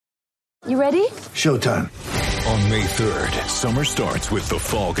You ready? Showtime. On May 3rd, summer starts with The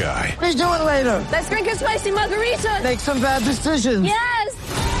Fall Guy. Let's do it later. Let's drink a spicy margarita. Make some bad decisions. Yes!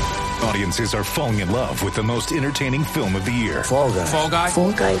 Audiences are falling in love with the most entertaining film of the year. Fall Guy. Fall Guy?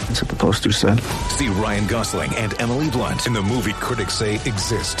 Fall guy. That's what the poster said. See Ryan Gosling and Emily Blunt in the movie critics say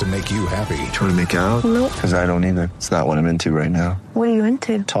exists to make you happy. Trying to make it out? Nope. Because I don't either. It's not what I'm into right now. What are you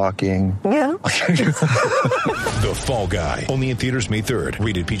into? Talking. Yeah. The Fall Guy. Only in theaters May 3rd.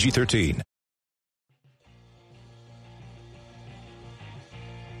 Rated PG-13.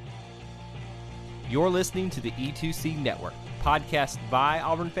 You're listening to the E2C Network, podcast by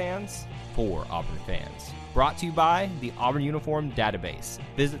Auburn fans for Auburn fans. Brought to you by the Auburn Uniform Database.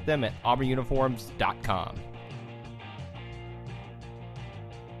 Visit them at auburnuniforms.com.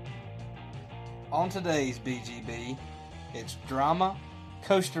 On today's BGB, it's drama,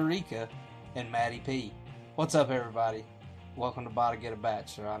 Costa Rica, and Maddie P. What's up, everybody? Welcome to Bada Get a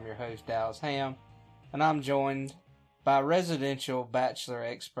Bachelor. I'm your host, Dallas Ham, and I'm joined by residential bachelor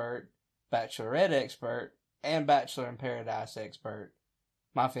expert, bachelorette expert, and Bachelor in Paradise expert,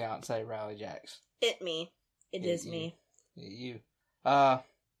 my fiance, Riley Jacks. It is me. You.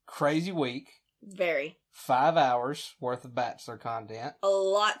 Crazy week. Very. 5 hours worth of Bachelor content. A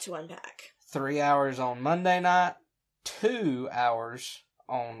lot to unpack. 3 hours on Monday night, 2 hours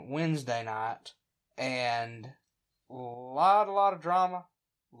on Wednesday night, and a lot of drama,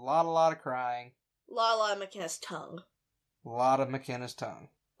 a lot of crying. A lot of McKenna's tongue. A lot of McKenna's tongue.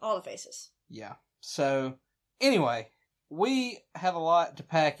 All the faces. Yeah. So, anyway, we have a lot to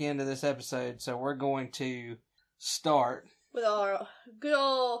pack into this episode, so we're going to start With our good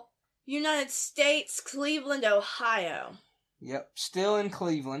old United States, Cleveland, Ohio. Yep, still in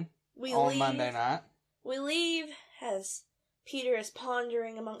Cleveland on Monday night. We leave as Peter is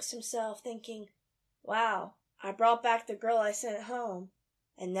pondering amongst himself, thinking, wow, I brought back the girl I sent home,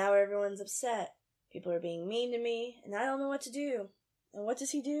 and now everyone's upset. People are being mean to me, and I don't know what to do. And what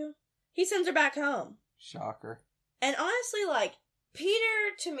does he do? He sends her back home. Shocker. And honestly,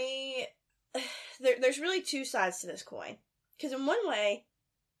 Peter, to me, there's really two sides to this coin. Because in one way,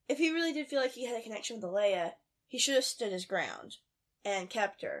 if he really did feel like he had a connection with Alea, he should have stood his ground and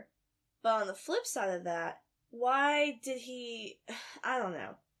kept her. But on the flip side of that, why did he... I don't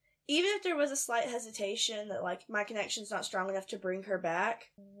know. Even if there was a slight hesitation that, my connection's not strong enough to bring her back,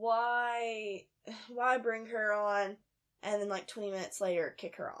 why bring her on and then, 20 minutes later,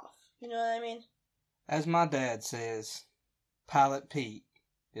 kick her off? You know what I mean? As my dad says, Pilot Pete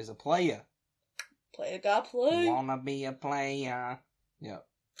is a player. Player got play. Wanna be a player. Yep,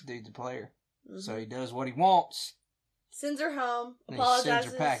 dude's a player. Mm-hmm. So he does what he wants. Sends her home, And he sends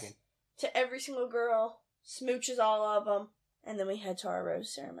apologizes her packing. to every single girl, smooches all of them, and then we head to our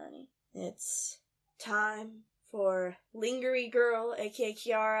rose ceremony. It's time for Lingerie Girl, aka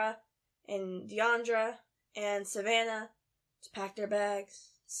Kiara, and Deandra, and Savannah to pack their bags,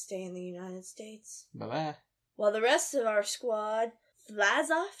 stay in the United States. Bye-bye. While the rest of our squad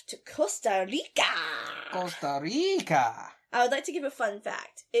flies off to Costa Rica. Costa Rica! I would like to give a fun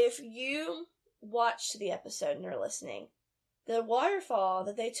fact. If you watched the episode and are listening, the waterfall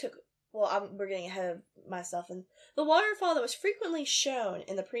that they took... Well, we're getting ahead of myself. And the waterfall that was frequently shown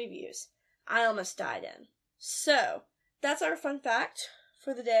in the previews, I almost died in. So, that's our fun fact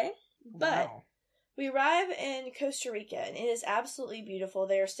for the day. But Wow. we arrive in Costa Rica, and it is absolutely beautiful.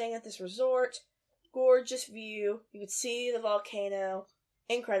 They are staying at this resort. Gorgeous view. You could see the volcano.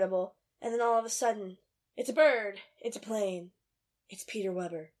 Incredible. And then all of a sudden, it's a bird. It's a plane. It's Peter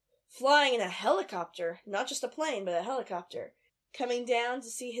Weber. Flying in a helicopter. Not just a plane, but a helicopter. Coming down to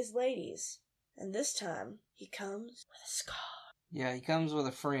see his ladies. And this time, he comes with a scar. Yeah, he comes with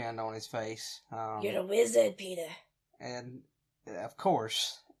a friend on his face. You're the wizard, Peter. And, of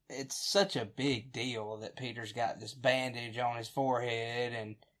course, it's such a big deal that Peter's got this bandage on his forehead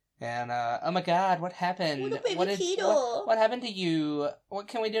and oh my God, what happened? Little baby Peter. What happened to you? What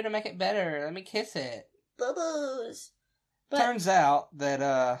can we do to make it better? Let me kiss it. Bubbles. Turns out that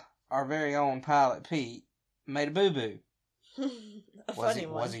our very own Pilot Pete made a boo-boo. A funny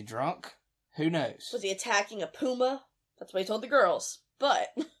one. Was he drunk? Who knows? Was he attacking a puma? That's what he told the girls.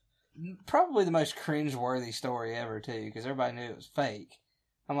 But Probably the most cringe-worthy story ever, too, because everybody knew it was fake.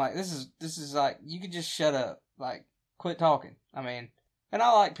 I'm like, this is like, you could just shut up. Like, quit talking. I mean, and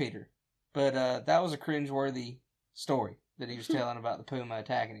I like Peter, but that was a cringe-worthy story that he was telling about the puma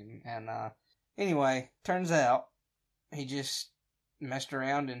attacking him. And anyway, turns out he just messed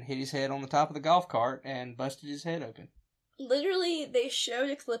around and hit his head on the top of the golf cart and busted his head open. literally, they showed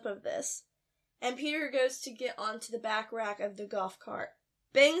a clip of this, and Peter goes to get onto the back rack of the golf cart,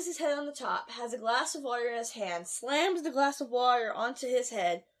 bangs his head on the top, has a glass of water in his hand, slams the glass of water onto his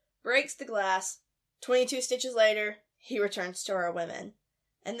head, breaks the glass. 22 stitches later, he returns to our women.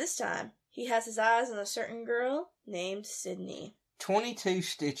 And this time, he has his eyes on a certain girl named Sydney. 22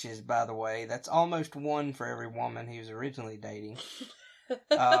 stitches, by the way. That's almost one for every woman he was originally dating.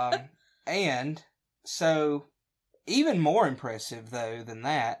 And so, even more impressive, though, than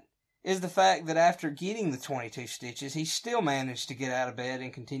that, is the fact that after getting the 22 stitches, he still managed to get out of bed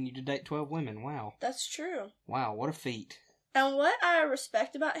and continue to date 12 women. Wow. That's true. Wow, what a feat. And what I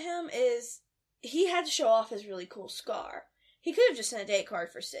respect about him is he had to show off his really cool scar. He could have just sent a date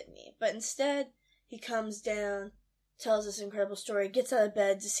card for Sydney, but instead, he comes down, tells this incredible story, gets out of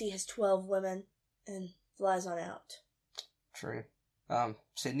bed to see his 12 women, and flies on out. True.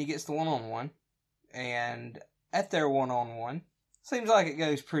 Sydney gets the one-on-one, and at their one-on-one, seems like it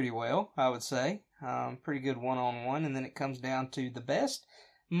goes pretty well, I would say. Pretty good one-on-one, and then it comes down to the best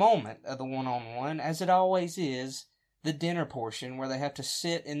moment of the one-on-one, as it always is, the dinner portion, where they have to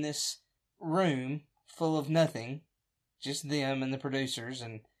sit in this room full of nothing, just them and the producers,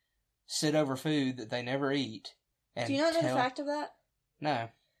 and sit over food that they never eat. And do you not know the fact of that? No.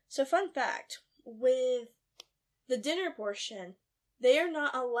 So, fun fact, with the dinner portion, they are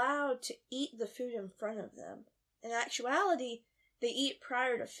not allowed to eat the food in front of them. In actuality, they eat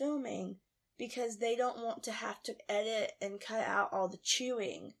prior to filming because they don't want to have to edit and cut out all the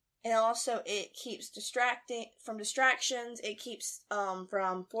chewing. And also, it keeps distractions, it keeps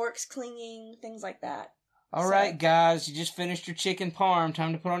from forks clinging, things like that. Alright, guys, you just finished your chicken parm.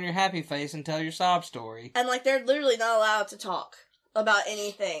 Time to put on your happy face and tell your sob story. And, they're literally not allowed to talk about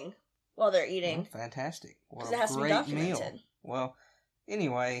anything while they're eating. Oh, fantastic. What a it has great to be documented. Meal. Well,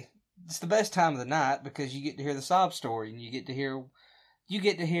 anyway, it's the best time of the night because you get to hear the sob story and you get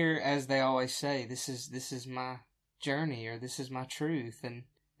to hear, as they always say, this is my journey or this is my truth.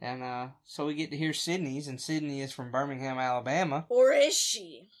 And so we get to hear Sydney's, and Sydney is from Birmingham, Alabama. Or is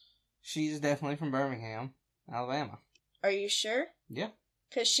she? She's definitely from Birmingham, Alabama. Are you sure? Yeah.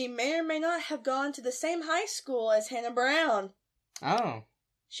 Because she may or may not have gone to the same high school as Hannah Brown. Oh.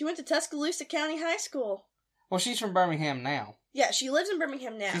 She went to Tuscaloosa County High School. Well, she's from Birmingham now. Yeah, she lives in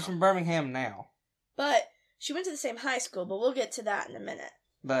Birmingham now. She's from Birmingham now. But she went to the same high school, but we'll get to that in a minute.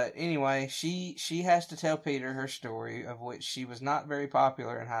 But anyway, she has to tell Peter her story, of which she was not very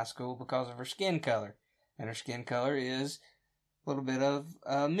popular in high school because of her skin color. And her skin color is a little bit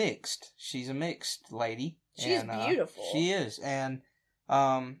of mixed. She's a mixed lady. She's beautiful. She is. And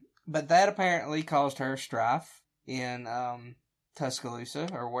but that apparently caused her strife in Tuscaloosa,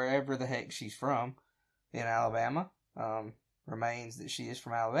 or wherever the heck she's from, in Alabama. Remains that she is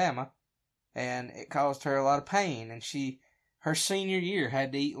from Alabama. And it caused her a lot of pain, and her senior year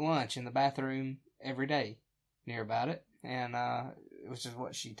had to eat lunch in the bathroom every day near about it. And which is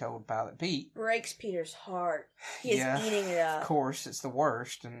what she told Pilot Pete. Breaks Peter's heart. He is eating it up. Of course, it's the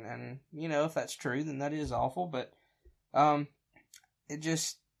worst. And if that's true, then that is awful. But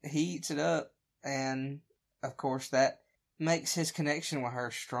he eats it up. And, of course, that makes his connection with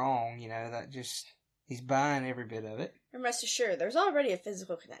her strong. He's buying every bit of it. And rest assured, there's already a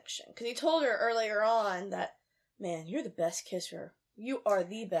physical connection. Because he told her earlier on that, man, you're the best kisser. You are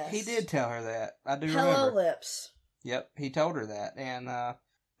the best. He did tell her that. I do remember. Hello, lips. Yep, he told her that. And,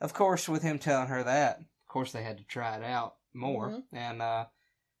 of course, with him telling her that, of course, they had to try it out more. Mm-hmm. And,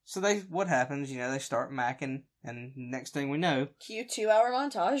 so what happens, they start macking, and next thing we know... Cue 2-hour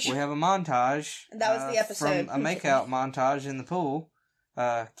montage. We have a montage. And that was the episode. From a makeout montage in the pool.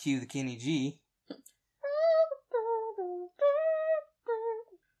 Cue the Kenny G.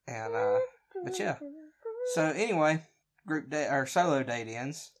 And, but yeah. So anyway, group date or solo date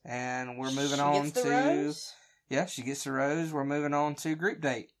ends, and we're moving on to rose? Yeah, she gets the rose. We're moving on to group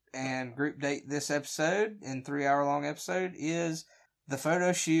date, and group date this episode, in 3-hour long episode, is the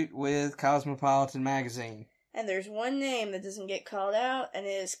photo shoot with Cosmopolitan magazine. And there's one name that doesn't get called out, and it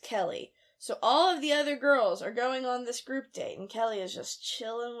is Kelly. So all of the other girls are going on this group date, and Kelly is just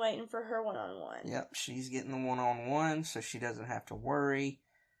chilling, waiting for her one-on-one. Yep, she's getting the one-on-one, so she doesn't have to worry.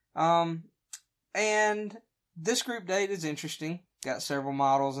 And this group date is interesting. Got several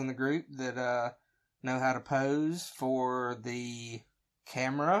models in the group that know how to pose for the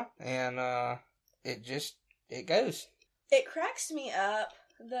camera, and it goes. It cracks me up,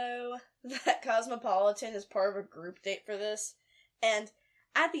 though, that Cosmopolitan is part of a group date for this, and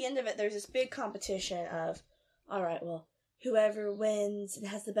at the end of it, there's this big competition of, alright, well, whoever wins and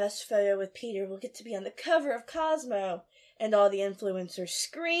has the best photo with Peter will get to be on the cover of Cosmo. And all the influencers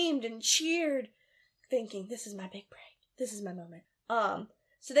screamed and cheered, thinking, this is my big break. This is my moment.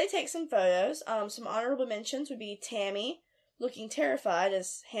 So they take some photos. Some honorable mentions would be Tammy, looking terrified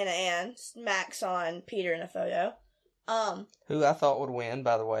as Hannah Ann smacks on Peter in a photo. Who I thought would win,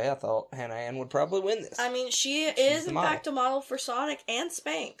 by the way. I thought Hannah Ann would probably win this. I mean, she is, the in model. fact, a model for Sonic and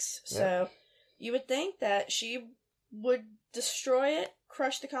Spanx. So, you would think that she would destroy it,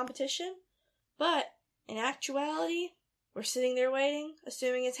 crush the competition. But, in actuality, we're sitting there waiting,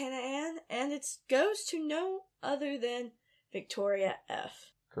 assuming it's Hannah Ann, and it goes to no other than Victoria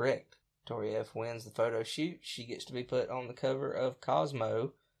F. Correct. Victoria F wins the photo shoot. She gets to be put on the cover of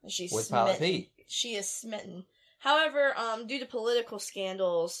Cosmo She's with smitten. Pilot Pete. She is smitten. However, due to political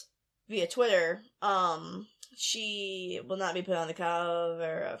scandals via Twitter, she will not be put on the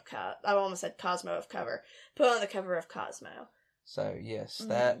cover of I almost said Cosmo of cover. Put on the cover of Cosmo. So yes,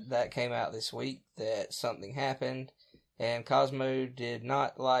 that came out this week that something happened, and Cosmo did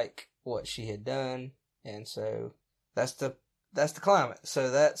not like what she had done, and so that's the climate. So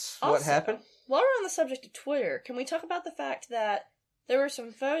that's Also, what happened. While we're on the subject of Twitter, can we talk about the fact that there were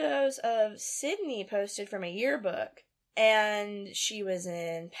some photos of Sydney posted from a yearbook, and she was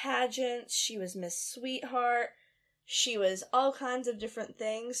in pageants, she was Miss Sweetheart, she was all kinds of different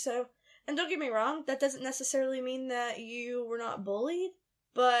things, so, and don't get me wrong, that doesn't necessarily mean that you were not bullied,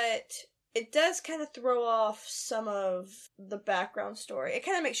 but it does kind of throw off some of the background story. It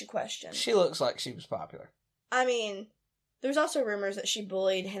kind of makes you question. She looks like she was popular. I mean, there's also rumors that she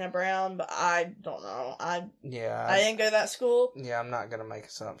bullied Hannah Brown, but I don't know. I didn't go to that school. Yeah, I'm not going to make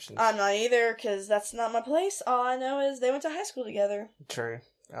assumptions. I'm not either, because that's not my place. All I know is they went to high school together. True.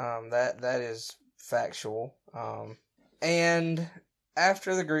 That is factual. And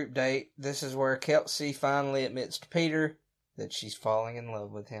after the group date, this is where Kelsey finally admits to Peter that she's falling in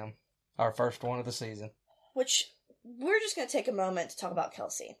love with him. Our first one of the season. Which, we're just going to take a moment to talk about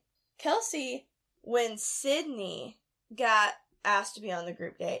Kelsey. Kelsey, when Sydney got asked to be on the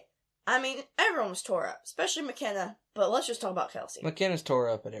group date, I mean, everyone was tore up, especially McKenna, but let's just talk about Kelsey. McKenna's tore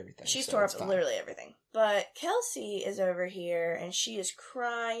up at everything. She's so tore up it's at fine. literally everything. But Kelsey is over here, and she is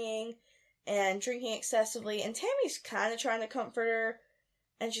crying and drinking excessively, and Tammy's kind of trying to comfort her,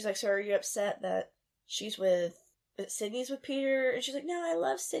 and she's like, so are you upset that Sydney's with Peter? And she's like, no, I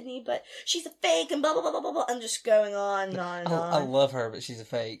love Sydney, but she's a fake, and blah, blah, blah, blah, blah. I'm just going on and on and on. I love her, but she's a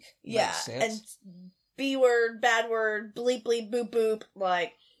fake. Yeah, Makes sense. and B word, bad word, bleep, bleep, boop, boop,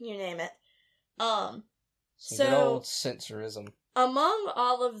 like, you name it. Some So, good old censorism. among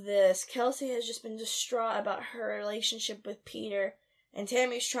all of this, Kelsey has just been distraught about her relationship with Peter, and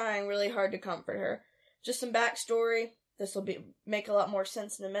Tammy's trying really hard to comfort her. Just some backstory. This will make a lot more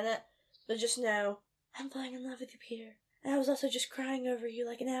sense in a minute. But just know, I'm falling in love with you, Peter. And I was also just crying over you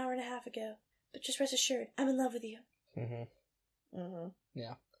like an hour and a half ago. But just rest assured, I'm in love with you.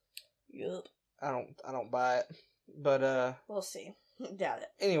 Yeah. Yup. I don't buy it. But We'll see. Doubt it.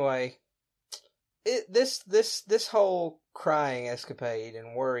 anyway, this whole crying escapade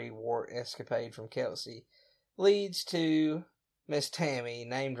and worry wart escapade from Kelsey leads to Miss Tammy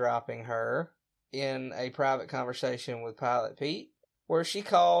name dropping her in a private conversation with Pilot Pete, where she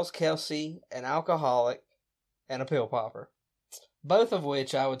calls Kelsey an alcoholic and a pill popper. Both of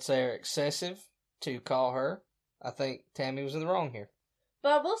which I would say are excessive to call her. I think Tammy was in the wrong here.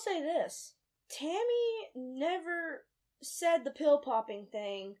 But I will say this. Tammy never said the pill popping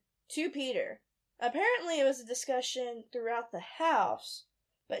thing to Peter. Apparently it was a discussion throughout the house,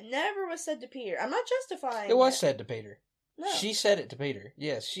 but never was said to Peter. I'm not justifying It was said to Peter. No. She said it to Peter.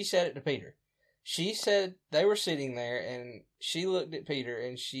 Yes, she said it to Peter. She said they were sitting there and she looked at Peter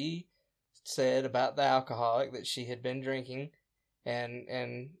and she said about the alcoholic that she had been drinking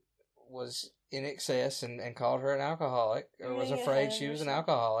and was in excess and called her an alcoholic or was afraid she was an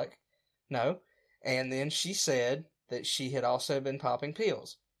alcoholic. No. And then she said that she had also been popping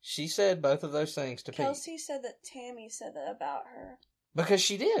pills. She said both of those things to Peter. Kelsey said that Tammy said that about her. Because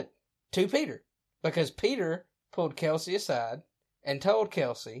she did. To Peter. Because Peter pulled Kelsey aside and told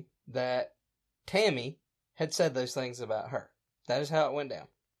Kelsey that Tammy had said those things about her. That is how it went down.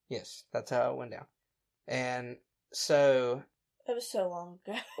 Yes, that's how it went down. And so... It was so long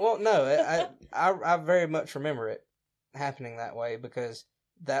ago. Well, no, I very much remember it happening that way because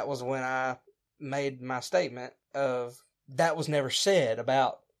that was when I made my statement of that was never said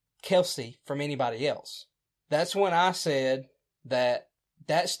about Kelsey from anybody else. That's when I said that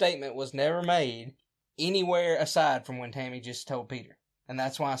statement was never made anywhere aside from when Tammy just told Peter. And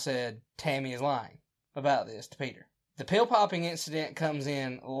that's why I said Tammy is lying about this to Peter. The pill popping incident comes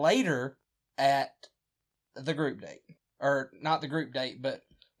in later at the group date. Or not the group date, but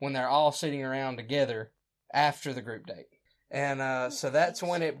when they're all sitting around together after the group date. And so that's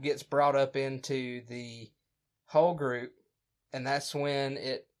when it gets brought up into the whole group. And that's when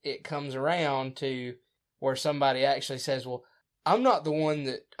it comes around to where somebody actually says, well, I'm not the one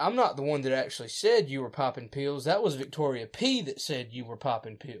that actually said you were popping pills. That was Victoria P that said you were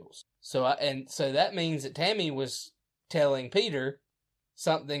popping pills. So that means that Tammy was telling Peter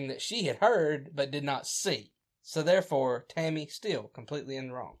something that she had heard but did not see. So therefore, Tammy still completely in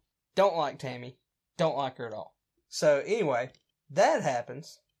the wrong. Don't like Tammy. Don't like her at all. So anyway, that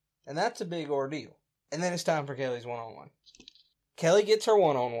happens, and that's a big ordeal. And then it's time for Kelly's one-on-one. Kelly gets her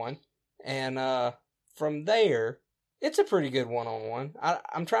one-on-one, and from there, it's a pretty good one-on-one.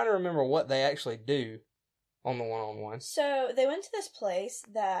 I'm trying to remember what they actually do on the one-on-one. So they went to this place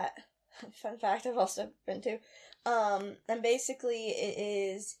that, fun fact, I've also been to. And basically it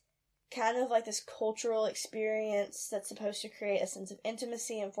is kind of like this cultural experience that's supposed to create a sense of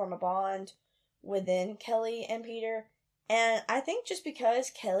intimacy and form a bond within Kelly and Peter. And I think just because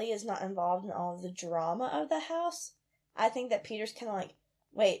Kelly is not involved in all of the drama of the house, I think that Peter's kind of like,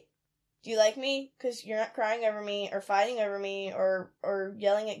 wait, do you like me? Because you're not crying over me or fighting over me or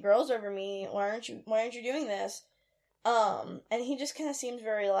yelling at girls over me. Why aren't you doing this? And he just kind of seems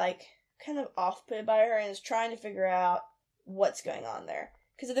very like kind of off-put by her and is trying to figure out what's going on there.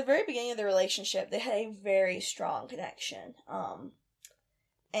 Because at the very beginning of the relationship, they had a very strong connection.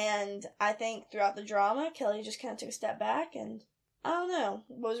 And I think throughout the drama, Kelly just kind of took a step back and I don't know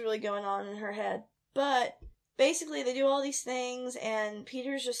what was really going on in her head. But basically, they do all these things, and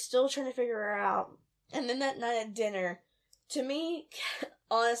Peter's just still trying to figure her out. And then that night at dinner, to me,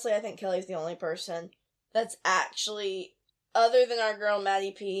 honestly, I think Kelly's the only person that's actually, other than our girl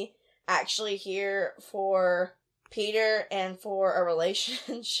Maddie P, actually here for Peter and for a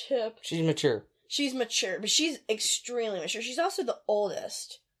relationship. She's mature. She's mature, but she's extremely mature. She's also the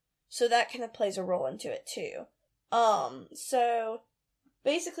oldest, so that kind of plays a role into it, too. So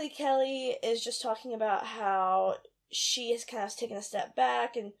basically, Kelly is just talking about how she has kind of taken a step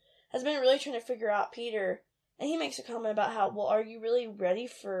back and has been really trying to figure out Peter. And he makes a comment about how, well, are you really ready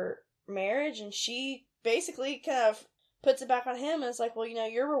for marriage? And she basically kind of puts it back on him and it's like, well,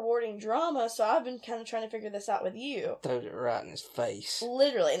 you're rewarding drama, so I've been kind of trying to figure this out with you. Throws it right in his face.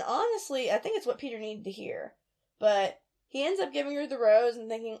 Literally. And honestly, I think it's what Peter needed to hear. But he ends up giving her the rose and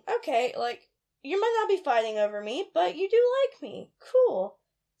thinking, okay, like, you might not be fighting over me, but you do like me. Cool.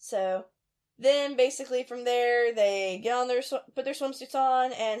 So then basically from there, they get on put their swimsuits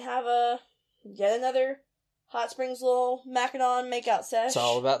on and have yet another Hot Springs little Mackinac makeout sesh. It's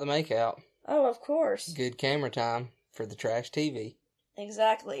all about the makeout. Oh, of course. Good camera time for the trash TV.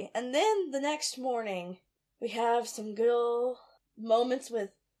 Exactly. And then the next morning, we have some good old moments with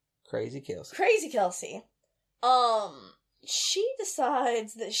Crazy Kelsey. Crazy Kelsey. She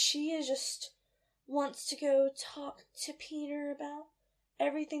decides that she just wants to go talk to Peter about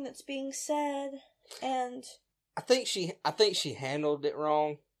everything that's being said, and I think she handled it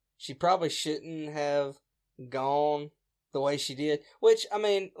wrong. She probably shouldn't have gone the way she did. Which, I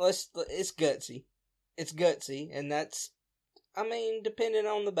mean, it's gutsy. It's gutsy, and that's, I mean, depending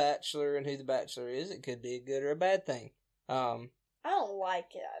on the Bachelor and who the Bachelor is, it could be a good or a bad thing. I don't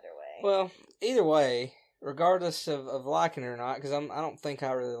like it either way. Well, either way, regardless of liking it or not, because I don't think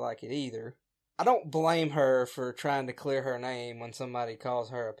I really like it either. I don't blame her for trying to clear her name when somebody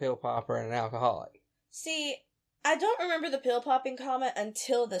calls her a pill popper and an alcoholic. See, I don't remember the pill popping comment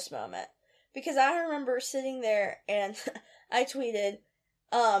until this moment. Because I remember sitting there and I tweeted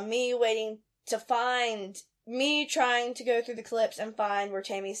me trying to go through the clips and find where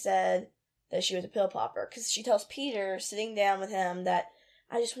Tammy said that she was a pill popper. Because she tells Peter, sitting down with him, that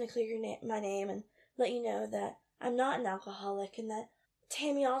I just want to clear my name and let you know that I'm not an alcoholic and that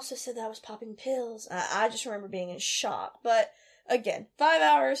Tammy also said that I was popping pills. I just remember being in shock. But, again, 5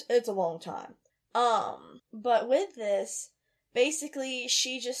 hours, it's a long time. But with this, basically,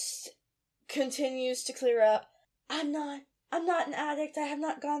 she just continues to clear up. I'm not an addict. I have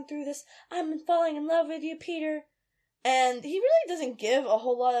not gone through this. I'm falling in love with you, Peter. And he really doesn't give a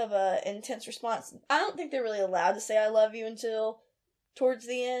whole lot of a intense response. I don't think they're really allowed to say I love you until towards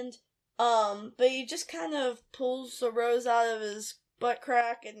the end. But he just kind of pulls a rose out of his butt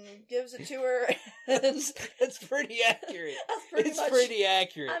crack and gives it to her. It's pretty accurate. That's pretty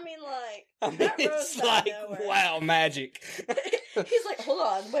accurate. I mean, that rose it's out like, of nowhere. wow, magic. He's like, hold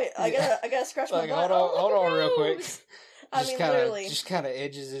on, wait, I gotta scratch my butt. Hold on real quick. I mean, literally. Just kind of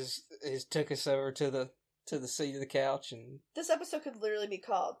edges his took us over to the seat of the couch, and this episode could literally be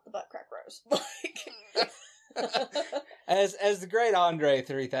called the butt crack rose. as the great Andre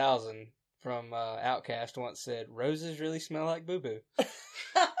 3000 from Outkast once said, roses really smell like boo-boo.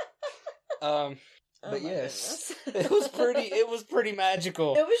 But yes, it was pretty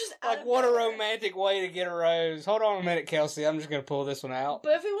magical. It was just like, what a romantic way to get a rose. Hold on a minute, Kelsey. I'm just going to pull this one out.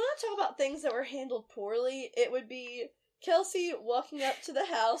 But if we want to talk about things that were handled poorly, it would be Kelsey walking up to the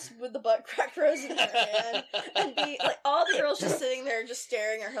house with the butt crack rose in her hand, and all the girls just sitting there, just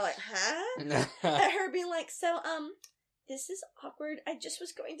staring at her like, huh? And her being like, so, this is awkward. I just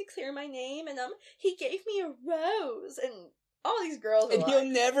was going to clear my name, and he gave me a rose, and all these girls are And you'll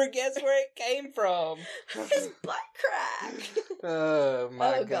never guess where it came from. his butt crack. Oh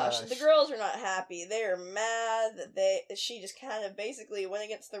my gosh, the girls are not happy. They are mad that she just kind of basically went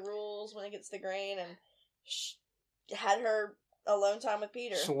against the rules, went against the grain, and had her alone time with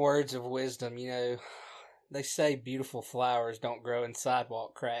Peter. Some words of wisdom, they say beautiful flowers don't grow in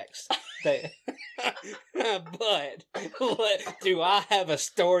sidewalk cracks. But do I have a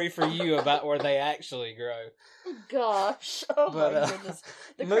story for you about where they actually grow? Gosh, my goodness,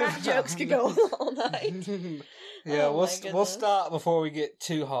 the crack jokes could go on all night. Yeah, we'll stop before we get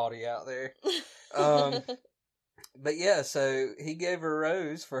too haughty out there. But yeah, so he gave her a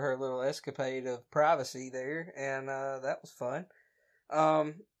rose for her little escapade of privacy there, and that was fun.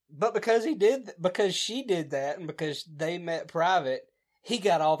 But because she did that, and because they met private, he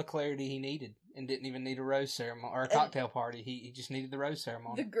got all the clarity he needed and didn't even need a rose ceremony or a cocktail party. He just needed the rose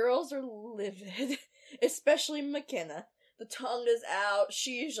ceremony. The girls are livid, especially McKenna. The tongue is out.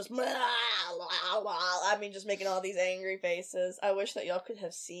 She's just blah, blah, blah. I mean, just making all these angry faces. I wish that y'all could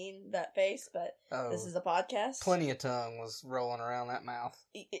have seen that face, but this is a podcast. Plenty of tongue was rolling around that mouth.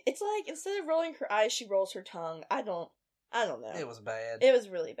 It's like instead of rolling her eyes, she rolls her tongue. I don't know. It was bad. It was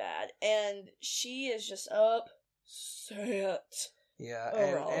really bad, and she is just upset. Yeah,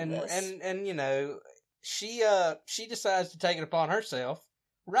 and she decides to take it upon herself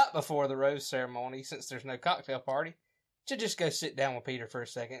right before the rose ceremony, since there's no cocktail party, to just go sit down with Peter for a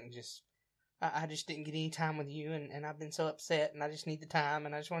second and I just didn't get any time with you, and I've been so upset, and I just need the time,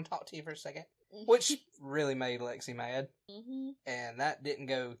 and I just want to talk to you for a second. Which really made Lexi mad. Mm-hmm. And that didn't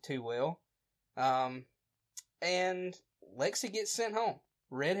go too well. And Lexi gets sent home.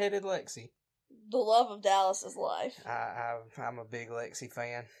 Redheaded Lexi. The love of Dallas's life. I'm a big Lexi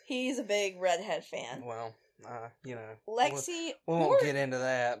fan. He's a big redhead fan. Well, Lexi... We won't get into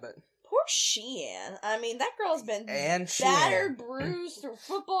that, but... Poor Sheehan. I mean, that girl's been battered, bruised through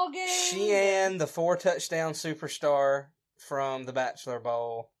football games. Sheehan, the 4-touchdown superstar from the Bachelor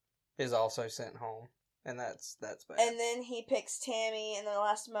Bowl, is also sent home. And that's bad. And then he picks Tammy in the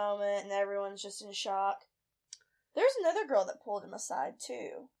last moment, and everyone's just in shock. There's another girl that pulled him aside,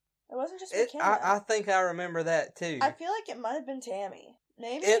 too. It wasn't just McKenna. I think I remember that, too. I feel like it might have been Tammy.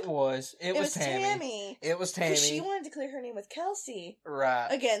 Maybe? It was Tammy. It was Tammy. Because she wanted to clear her name with Kelsey. Right.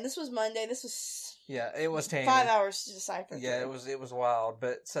 Again, this was Monday. This was... Yeah, it was Tammy. 5 hours to decipher. Yeah, it was wild.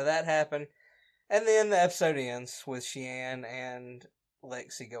 But, so that happened. And then the episode ends with Sheehan and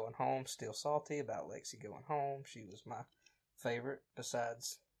Lexi going home. Still salty about Lexi going home. She was my favorite,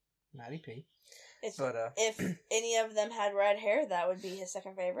 besides Maddie P. If any of them had red hair, that would be his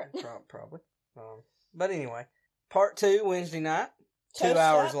second favorite. Probably. But anyway, part 2, Wednesday night. 2 Toast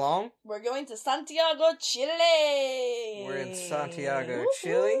hours up. long. We're going to Santiago, Chile. We're in Santiago,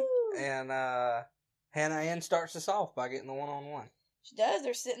 Chile. And Hannah Ann starts us off by getting the one-on-one. She does.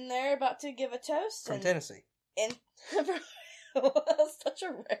 They're sitting there about to give a toast. From Tennessee. Such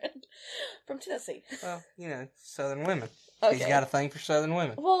a red. From Tennessee. Well, Southern women. Okay. He's got a thing for Southern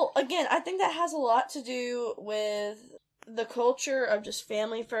women. Well, again, I think that has a lot to do with the culture of just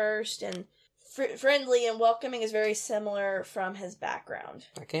family first, and friendly and welcoming is very similar from his background.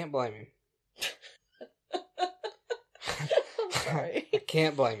 I can't blame him. I'm sorry. I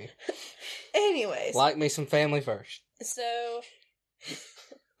can't blame you. Anyways. Like me some family first. So...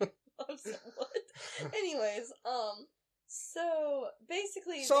 what? Anyways, so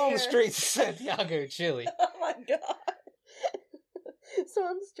basically... So on the streets of Santiago, Chile. Oh my god. So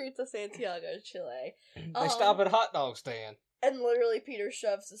on the streets of Santiago, Chile. They stop at a hot dog stand. And literally Peter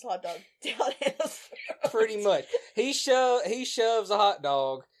shoves his hot dog down Hannah's throat. Pretty much. He shoves a hot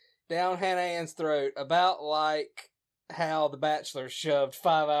dog down Hannah Ann's throat, about like how The Bachelor shoved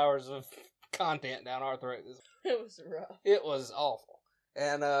 5 hours of content down our throat. It was rough. It was awful.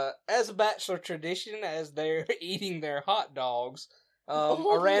 And as a Bachelor tradition, as they're eating their hot dogs,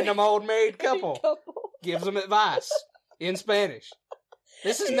 a random old married couple gives them advice in Spanish.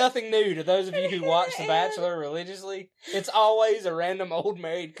 This is nothing new to those of you who watch The Bachelor religiously. It's always a random old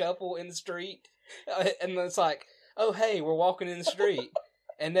married couple in the street. And it's like, oh, hey, we're walking in the street.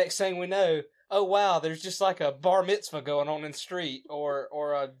 And next thing we know, oh, wow, there's just like a bar mitzvah going on in the street.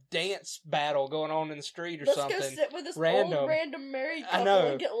 Or a dance battle going on in the street or something. Let's go sit with this random. Old random married couple I know.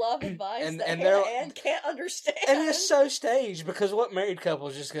 and get love advice And that they're- Hannah Ann can't understand. And it's so staged, because what married couple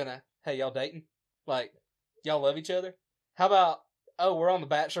is just gonna, hey, y'all dating? Like, y'all love each other? How about, oh, we're on The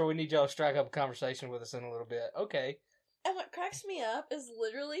Bachelor, we need y'all to strike up a conversation with us in a little bit. Okay. And what cracks me up is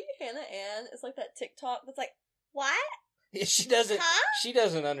literally Hannah Ann is like that TikTok that's like, what? Yeah, she doesn't. Huh? She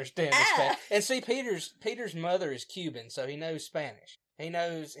doesn't understand the Spanish. And see, Peter's mother is Cuban, so he knows Spanish. He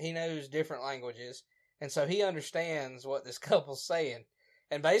knows different languages, and so he understands what this couple's saying.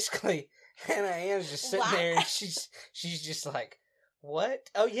 And basically, Hannah Ann's just sitting there, and she's just like,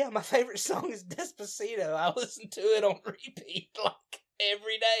 "What? Oh yeah, my favorite song is Despacito. I listen to it on repeat like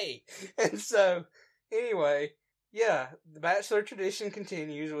every day." And so, anyway. Yeah, the bachelor tradition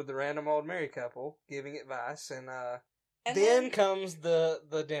continues with the random old married couple giving advice, and then comes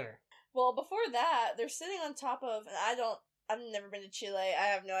the dinner. Well, before that, they're sitting on top of, and I've never been to Chile. I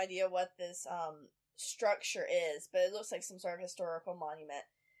have no idea what this structure is, but it looks like some sort of historical monument.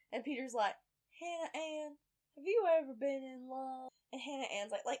 And Peter's like, Hannah Ann, have you ever been in love? And Hannah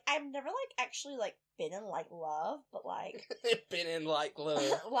Ann's like I've never actually been in love, but been in love.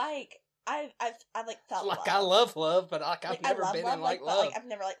 I've felt love. I love love, but I've never been in love. I've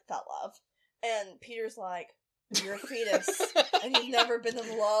never felt love. And Peter's like, you're a fetus, and you've never been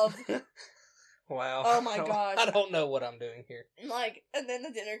in love. Wow. Oh my gosh. I don't know what I'm doing here. And then the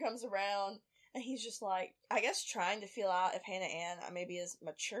dinner comes around, and he's just I guess trying to feel out if Hannah Ann maybe is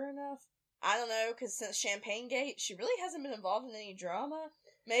mature enough. I don't know, because since Champagne Gate, she really hasn't been involved in any drama.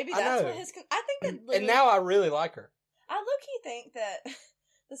 Maybe that's what his... I think that... And now I really like her. I low-key think that...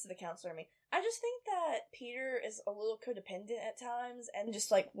 This is the counselor in me. I just think that Peter is a little codependent at times and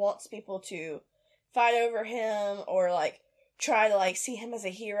just, wants people to fight over him or, try to, see him as a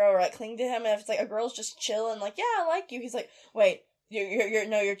hero or, cling to him. And if it's, a girl's just chilling, yeah, I like you. He's like, wait,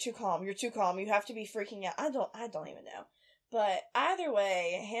 you're too calm. You're too calm. You have to be freaking out. I don't even know. But either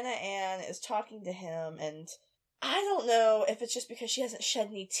way, Hannah Ann is talking to him, and I don't know if it's just because she hasn't shed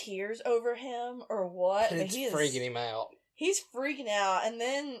any tears over him or what. It's freaking him out. He's freaking out, and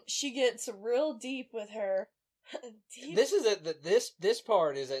then she gets real deep with her. This is this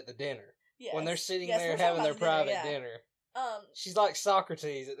part is at the dinner. Yes. When they're sitting there having their private dinner. She's like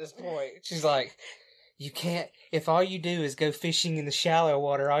Socrates at this point. She's like, you can't, if all you do is go fishing in the shallow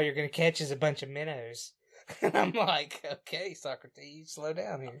water, all you're going to catch is a bunch of minnows. And I'm like, okay, Socrates, slow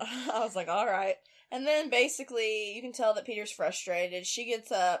down here. I was like, alright. And then basically, you can tell that Peter's frustrated. She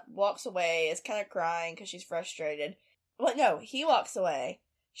gets up, walks away, is kind of crying because she's frustrated. Well, no, he walks away.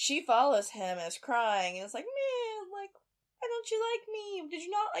 She follows him and is crying and is like, man, why don't you like me? Did you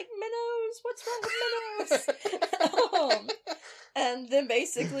not like minnows? What's wrong with minnows? And then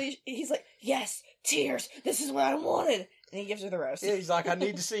basically, he's like, yes, tears, this is what I wanted. And he gives her the rose. Yeah, he's like, I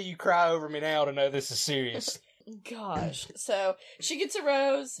need to see you cry over me now to know this is serious. Gosh. So, she gets a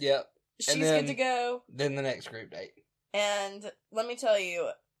rose. Yep. She's good to go. Then the next group date. And let me tell you,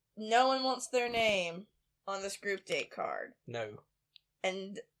 no one wants their name on this group date card. No.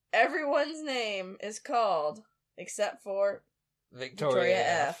 And everyone's name is called, except for Victoria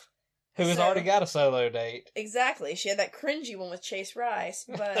F. Who has already got a solo date. Exactly. She had that cringy one with Chase Rice.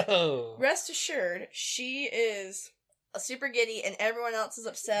 But rest assured, she is a super giddy and everyone else is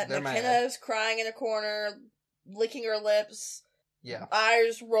upset. McKenna's crying in a corner, licking her lips. Yeah.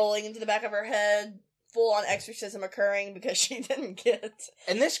 Eyes rolling into the back of her head. Full-on exorcism occurring because she didn't get...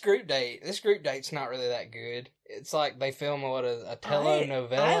 And this group date's not really that good. It's like they film a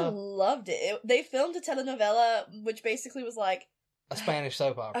telenovela. I loved it. They filmed a telenovela, which basically was like... A Spanish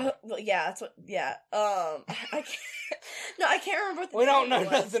soap opera. Well, yeah, that's what... Yeah. I can't remember what the We don't know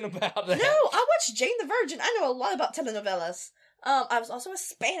was. nothing about that. No, I watched Jane the Virgin. I know a lot about telenovelas. I was also a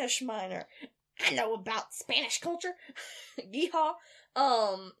Spanish minor. I know about Spanish culture. Yeehaw.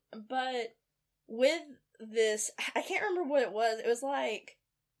 But... With this, I can't remember what it was. It was like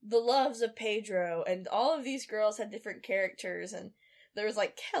the loves of Pedro, and all of these girls had different characters, and there was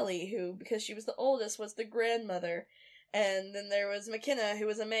Kelly, who, because she was the oldest, was the grandmother, and then there was McKenna, who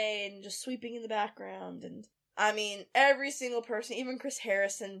was a maid, and just sweeping in the background, and I mean, every single person, even Chris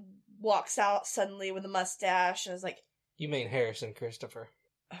Harrison, walks out suddenly with a mustache, and is like... You mean Harrison Christopher.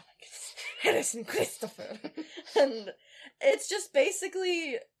 Oh my goodness. Harrison Christopher. And it's just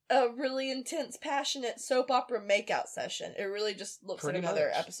basically... a really intense, passionate soap opera makeout session. It really just looks like another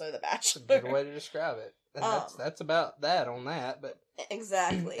episode of The Bachelor. That's a good way to describe it. And that's about that on that. But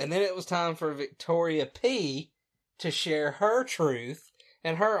exactly. And then it was time for Victoria P to share her truth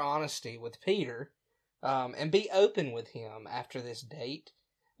and her honesty with Peter, and be open with him after this date,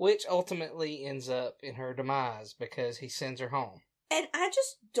 which ultimately ends up in her demise because he sends her home. And I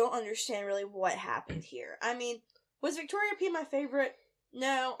just don't understand really what happened here. I mean, was Victoria P my favorite?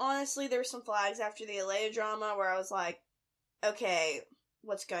 No, honestly, there were some flags after the Alea drama where I was like, okay,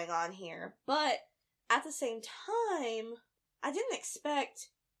 what's going on here? But at the same time, I didn't expect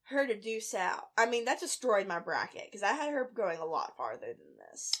her to deuce out. I mean, that destroyed my bracket, because I had her going a lot farther than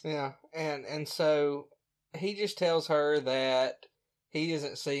this. Yeah, and so he just tells her that he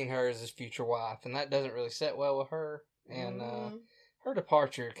isn't seeing her as his future wife, and that doesn't really sit well with her. And her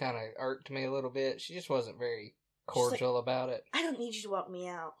departure kind of irked me a little bit. She just wasn't very cordial about it. I don't need you to walk me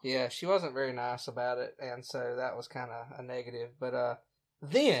out. Yeah, she wasn't very nice about it, and so that was kind of a negative. But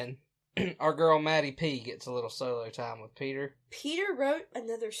then our girl Maddie P gets a little solo time with Peter. Peter wrote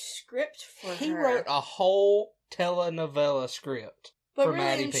another script for her. He wrote a whole telenovela script. But for really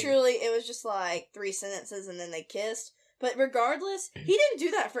Maddie and P. truly, it was just like 3 sentences and then they kissed. But regardless, he didn't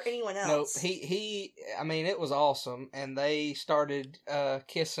do that for anyone else. Nope, I mean, it was awesome, and they started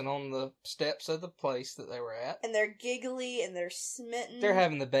kissing on the steps of the place that they were at. And they're giggly and they're smitten. They're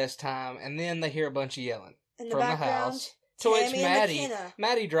having the best time, and then they hear a bunch of yelling in the from the background, house. To which Tammy and McKenna.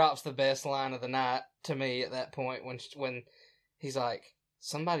 Maddie drops the best line of the night to me at that point when he's like,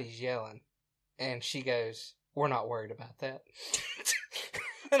 somebody's yelling, and she goes, "We're not worried about that."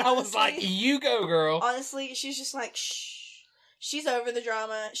 And I was like, you go, girl. Honestly, she's just like, shh. She's over the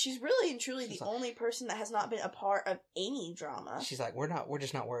drama. She's really and truly the only person that has not been a part of any drama. She's like, we're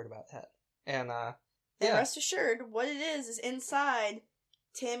just not worried about that. And, And yeah. rest assured, what it is inside,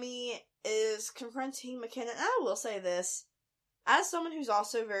 Tammy is confronting McKenna. And I will say this, as someone who's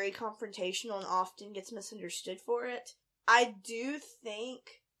also very confrontational and often gets misunderstood for it, I do think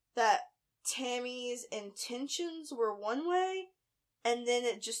that Tammy's intentions were one way, and then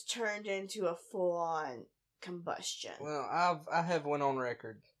it just turned into a full-on combustion. Well, I have went on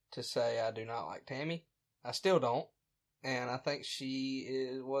record to say I do not like Tammy. I still don't. And I think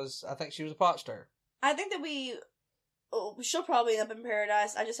she was a pot stirrer. I think that she'll probably end up in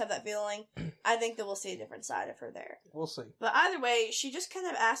paradise. I just have that feeling. I think that we'll see a different side of her there. We'll see. But either way, she just kind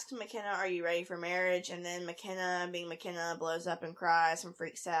of asks McKenna, "Are you ready for marriage?" And then McKenna, being McKenna, blows up and cries and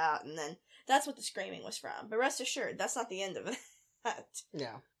freaks out. And then that's what the screaming was from. But rest assured, that's not the end of it.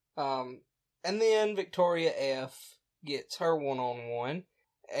 Yeah. And then Victoria F gets her one-on-one,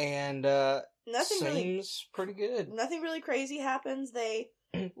 and seems pretty good. Nothing really crazy happens. They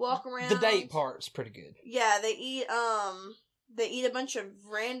walk around. The date part's pretty good. Yeah, they eat a bunch of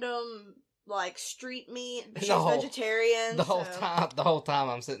random like street meat. She's vegetarian. The whole time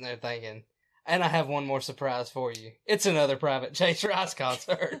I'm sitting there thinking, and I have one more surprise for you. It's another Private Chase Rice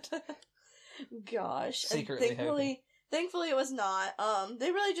concert. Gosh. Secretly Thankfully it was not.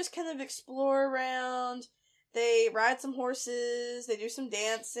 They really just kind of explore around. They ride some horses. They do some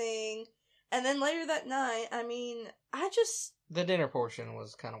dancing. And then later that night, I mean, the dinner portion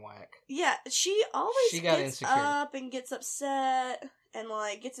was kind of whack. Yeah, she always got gets insecure. up and gets upset and,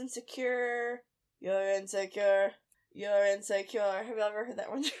 like, gets insecure. You're insecure. You're insecure. Have you ever heard that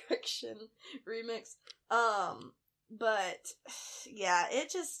One Direction remix? But, yeah,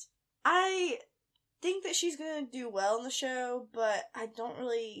 I think that she's gonna do well in the show, but I don't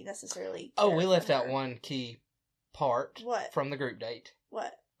really necessarily care we left for out her. one key part. What? From the group date.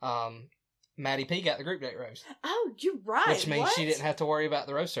 What? Maddie P got the group date rose. Oh, you're right. Which means What? she didn't have to worry about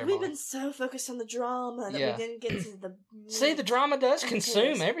the rose ceremony. We've been so focused on the drama that Yeah. we didn't get to the... See, the drama does It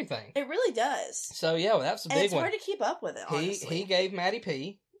consume is. everything. It really does. So, yeah, that's a And big it's one. hard to keep up with it, honestly. He gave Maddie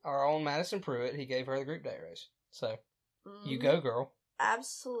P, our own Madison Pruitt, he gave her the group date rose. So, you Mhm. go, girl.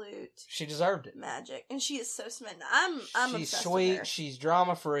 Absolute She deserved it. magic. And she is so smitten. I'm She's obsessed sweet. with her. She's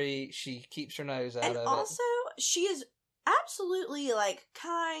drama free. She keeps her nose out And of also, she is absolutely, like,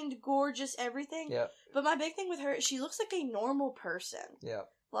 kind, gorgeous, everything. it. Yep. But my big thing with her is she looks like a normal person. Yep.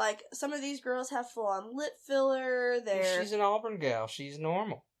 Like, some of these girls have full-on lip filler. She's an Auburn gal. She's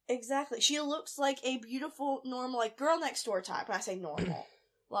normal. Exactly. She looks like a beautiful, normal, like, girl next door type when I say normal.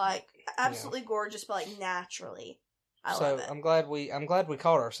 Like, absolutely gorgeous, but, like, naturally. I love it. I'm glad we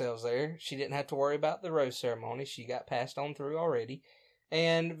caught ourselves there. She didn't have to worry about the rose ceremony. She got passed on through already.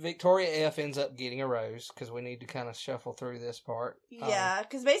 And Victoria F ends up getting a rose, because we need to kind of shuffle through this part. Yeah,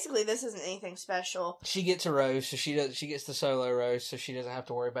 because basically this isn't anything special. She gets a rose, so she gets the solo rose, so she doesn't have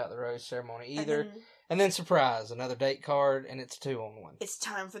to worry about the rose ceremony either. And then surprise, another date card, and it's 2-on-1. It's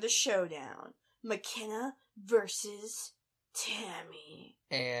time for the showdown. McKenna versus Tammy.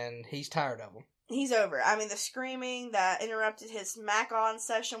 And he's tired of them. He's over. I mean, the screaming that interrupted his smack-on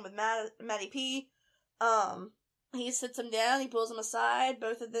session with Maddie P. He sits him down, he pulls him aside,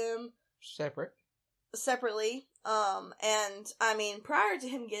 both of them separately. And, I mean, prior to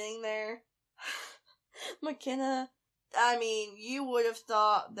him getting there, McKenna, I mean, you would have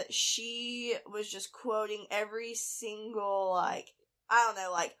thought that she was just quoting every single, like, I don't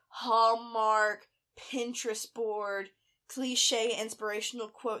know, like, Hallmark, Pinterest board, cliche inspirational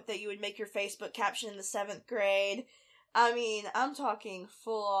quote that you would make your Facebook caption in the 7th grade. I mean, I'm talking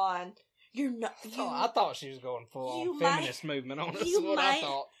full on. You're not. Oh, I thought she was going full on feminist movement on us. You What I might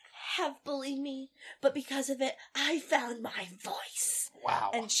thought. have believed me, but because of it, I found my voice.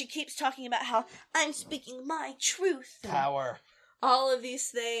 Wow. And she keeps talking about how I'm speaking my truth. And Power. all of these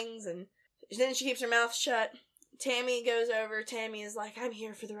things, and then she keeps her mouth shut. Tammy goes over. Tammy is like, I'm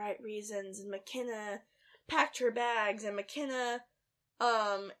here for the right reasons, and McKenna packed her bags, and McKenna,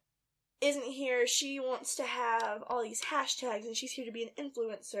 isn't here. She wants to have all these hashtags, and she's here to be an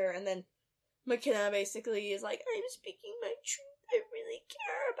influencer, and then McKenna basically is like, I'm speaking my truth, I really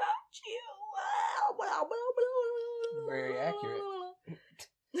care about you. Very accurate.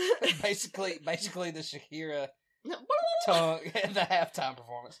 basically the Shakira tongue at the halftime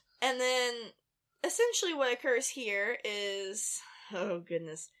performance. And then, essentially what occurs here is, oh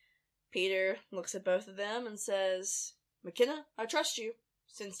goodness, Peter looks at both of them and says, McKenna, I trust you.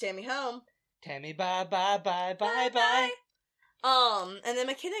 Sends Tammy home. Tammy, bye. And then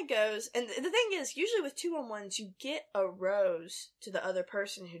McKenna goes, and the thing is, usually with 2-on-1s, you get a rose to the other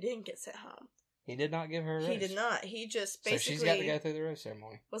person who didn't get sent home. He did not give her a rose. He did not. He just basically... So she's got to go through the rose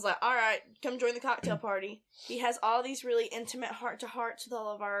ceremony. Was like, alright, come join the cocktail party. He has all these really intimate heart-to-hearts with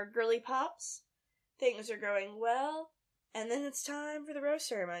all of our girly pops. Things are going well. And then it's time for the rose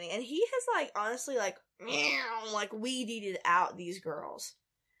ceremony. And he has, honestly, weed-eated out these girls.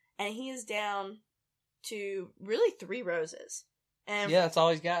 And he is down to really 3 roses. And yeah, that's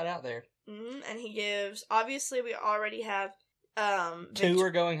all he's got out there. And he gives, obviously we already have, 2 are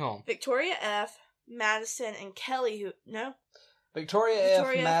going home. Victoria F., Madison, and Kelly, Victoria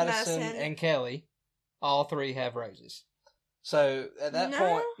F., Madison, and Kelly, all 3 have roses. So, at that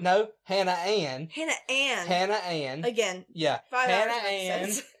point, no, Hannah Ann. Again. Yeah. 5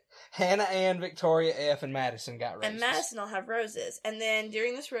 Hannah Ann, Victoria F., and Madison got roses. And Madison will have roses. And then,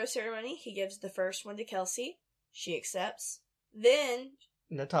 during this rose ceremony, he gives the first one to Kelsey. She accepts. Then...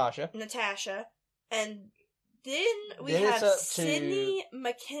 Natasha. And then we have Sydney,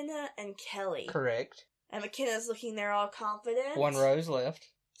 McKenna, and Kelly. Correct. And McKenna's looking there all confident. 1 rose left.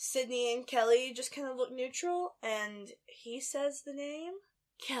 Sydney and Kelly just kind of look neutral, and he says the name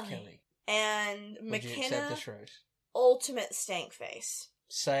Kelly. And Would you McKenna, accept this rose? ultimate stank face.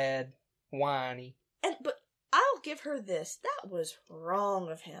 Sad, whiny. But I'll give her this. That was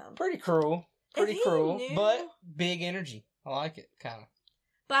wrong of him. Pretty cruel. But big energy. I like it, kind of.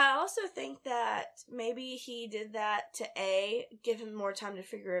 But I also think that maybe he did that to A, give him more time to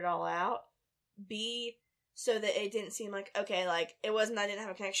figure it all out. B, so that it didn't seem like, okay, it wasn't I didn't have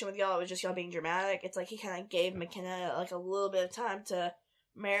a connection with y'all, it was just y'all being dramatic. It's like he kind of gave McKenna, a little bit of time to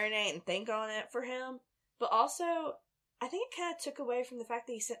marinate and think on it for him. But also, I think it kind of took away from the fact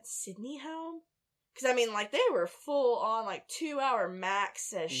that he sent Sydney home. Because, they were full on, 2-hour max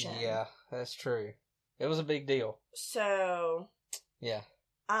session. Yeah, that's true. It was a big deal. So... yeah.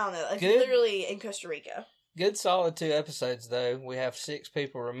 I don't know. It's literally in Costa Rica. Good solid 2 episodes, though. We have 6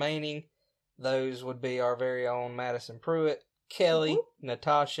 people remaining. Those would be our very own Madison Pruitt, Kelly,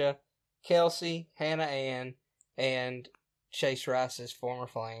 Natasha, Kelsey, Hannah Ann, and Chase Rice's former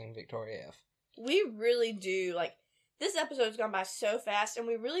flame, Victoria F. We really do, this episode's gone by so fast, and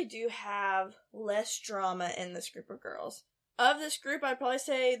we really do have less drama in this group of girls. Of this group, I'd probably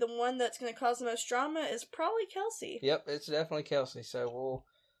say the one that's going to cause the most drama is probably Kelsey. Yep, it's definitely Kelsey, so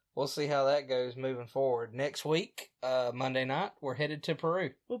we'll see how that goes moving forward. Next week, Monday night, we're headed to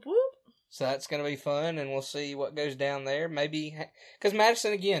Peru. Whoop whoop. So that's going to be fun, and we'll see what goes down there. Maybe, because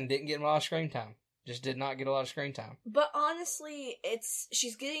Madison, again, didn't get a lot of screen time. Just did not get a lot of screen time. But honestly,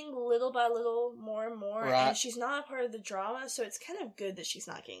 she's getting little by little more and more, right. And she's not a part of the drama, so it's kind of good that she's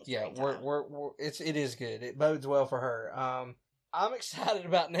not getting screen time. It is good. It bodes well for her. I'm excited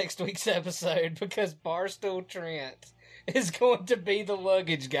about next week's episode because Barstool Trent is going to be the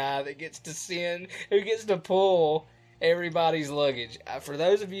luggage guy that gets to pull everybody's luggage. For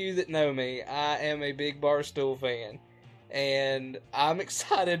those of you that know me, I am a big Barstool fan. And I'm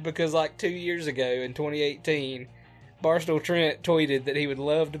excited because 2 years ago in 2018, Barstool Trent tweeted that he would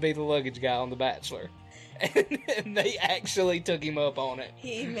love to be the luggage guy on The Bachelor. And they actually took him up on it.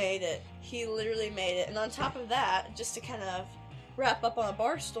 He made it. He literally made it. And on top of that, just to kind of wrap up on a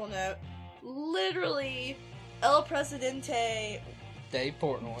Barstool note, literally El Presidente Dave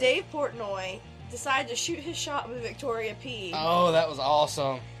Portnoy decided to shoot his shot with Victoria P. Oh, that was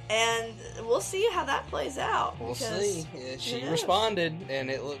awesome. And we'll see how that plays out. We'll see. Yeah, she responded, and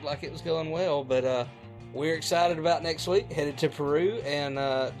it looked like it was going well. But we're excited about next week. Headed to Peru, and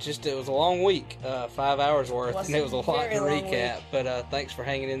it was a long week, 5 hours worth, and it was a lot to recap. But thanks for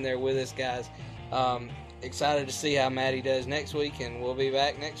hanging in there with us, guys. excited to see how Maddie does next week, and we'll be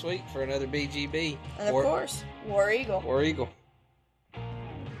back next week for another BGB. And of course, War Eagle. War Eagle.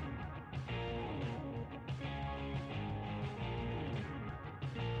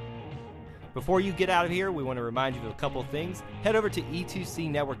 Before you get out of here, we want to remind you of a couple things. Head over to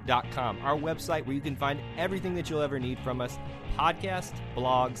e2cnetwork.com, our website where you can find everything that you'll ever need from us, podcasts,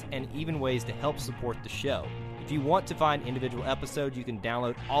 blogs, and even ways to help support the show. If you want to find individual episodes, you can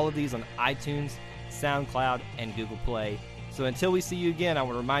download all of these on iTunes, SoundCloud, and Google Play. So until we see you again, I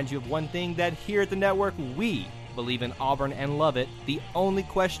want to remind you of one thing, that here at the network, we believe in Auburn and love it. The only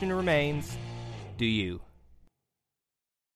question remains, do you?